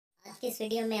की इस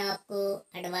वीडियो में आपको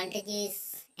advantages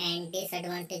and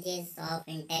disadvantages of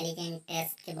intelligent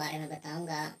test के बारे में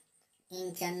बताऊंगा।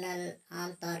 इन जनरल,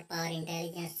 आमतौर पर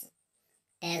intelligence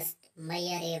test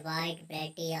measure a wide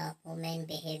variety of human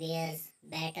behaviors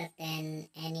better than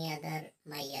any other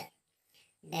measure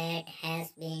that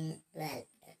has been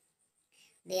developed.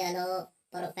 They allow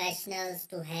professionals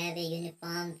to have a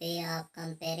uniform way of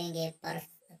comparing a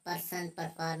person's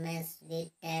performance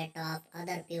with that of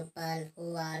other people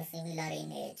who are similar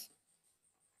in age.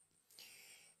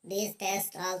 These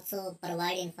tests also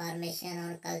provide information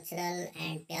on cultural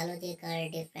and biological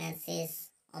differences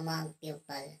among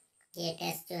people. ये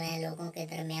test जो हैं लोगों के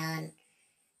दरमियान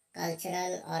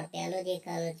cultural और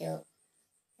बियोलॉजिकल जो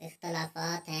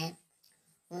इख्तलाफात हैं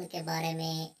उनके बारे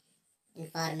में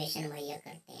इंफॉर्मेशन मुहैया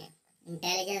करते हैं।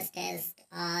 Intelligence test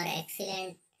are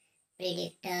excellent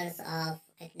predictors of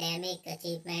academic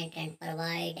achievement and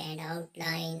provide an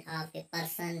outline of a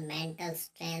person's mental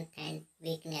strength and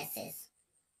weaknesses.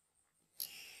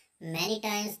 Many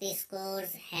times these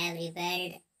scores have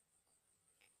revealed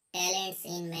talents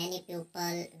in many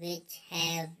people which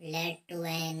have led to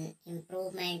an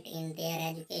improvement in their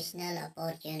educational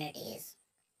opportunities.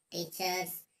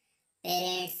 Teachers,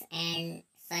 parents and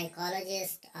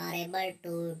psychologists are able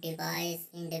to devise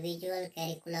individual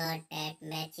curricula that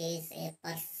matches a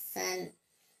person's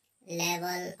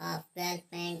level of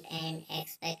development and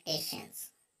expectations.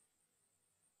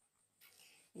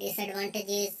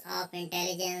 Disadvantages of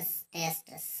intelligence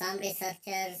tests. Some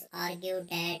researchers argue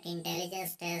that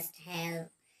intelligence tests have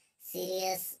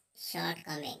serious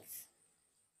shortcomings.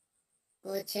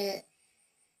 कुछ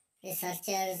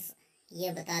researchers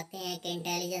ये बताते हैं कि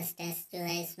intelligence test जो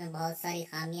है इसमें बहुत सारी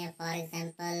खामियां। For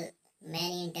example,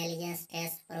 many intelligence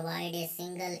test provide a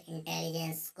single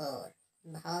intelligence score.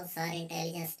 बहुत सारे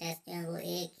इंटेलिजेंस टेस्ट जो हैं वो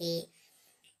एक ही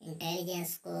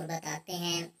इंटेलिजेंस स्कोर बताते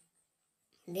हैं।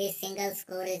 This single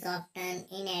score is often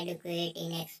इनएडिक्वेट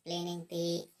in explaining the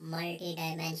multi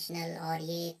dimensional, और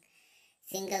ये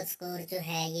सिंगल स्कोर जो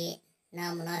है ये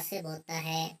नामुनासिब होता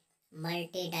है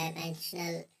मल्टी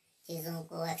डायमेंशनल चीज़ों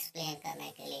को एक्सप्लेन करने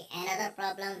के लिए। Another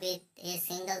problem with a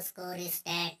single score is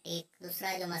that, एक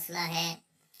दूसरा जो मसला है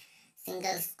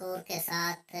सिंगल स्कोर के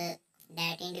साथ,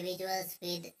 that individuals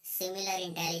with similar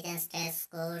intelligence test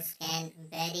scores can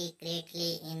very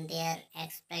greatly in their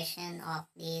expression of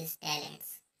these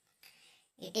talents.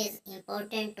 It is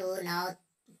important to know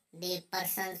the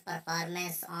person's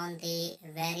performance on the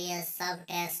various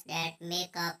sub-tests that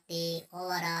make up the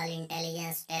overall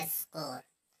intelligence test score.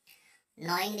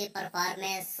 Knowing the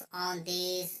performance on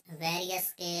these various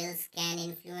scales can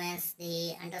influence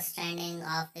the understanding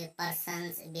of a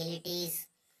person's abilities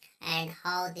and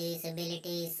how these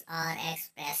abilities are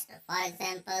expressed. For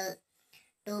example,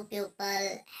 two people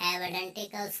have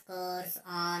identical scores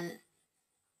on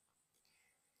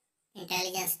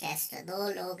intelligence test. दो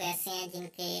लोग ऐसे हैं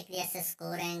जिनके एक जैसे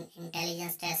score हैं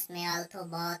intelligence test में, although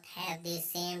both have the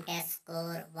same test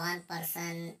score, one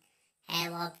person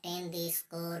have obtained the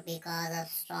score because of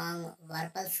strong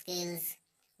verbal skills,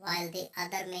 while the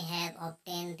other may have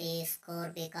obtained the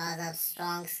score because of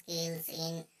strong skills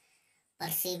in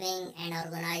perceiving and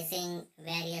organizing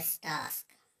various tasks.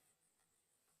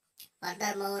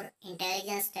 Furthermore,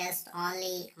 intelligence tests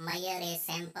only measure a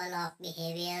sample of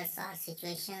behaviors or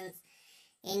situations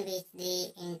in which the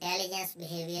intelligence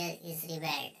behavior is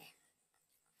revealed.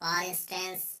 For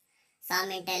instance,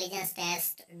 some intelligence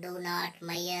tests do not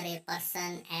measure a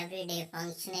person's everyday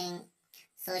functioning,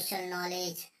 social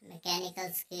knowledge,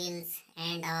 mechanical skills,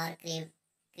 and or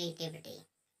creativity.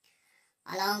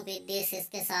 Along with this,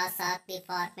 इसके साथ साथ the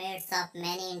formats of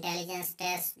many intelligence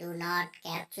tests do not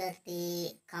capture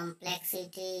the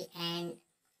complexity and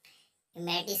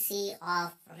immediacy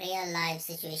of real life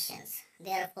situations.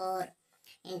 Therefore,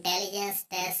 intelligence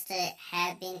tests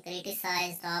have been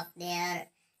criticized of their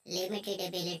limited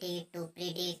ability to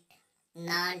predict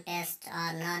non-test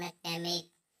or non-academic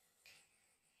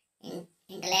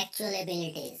intellectual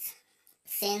abilities.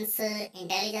 Since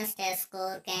intelligence test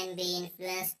score can be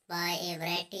influenced by a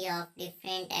variety of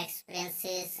different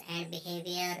experiences and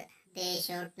behavior, they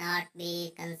should not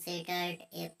be considered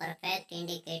a perfect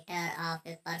indicator of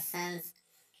a person's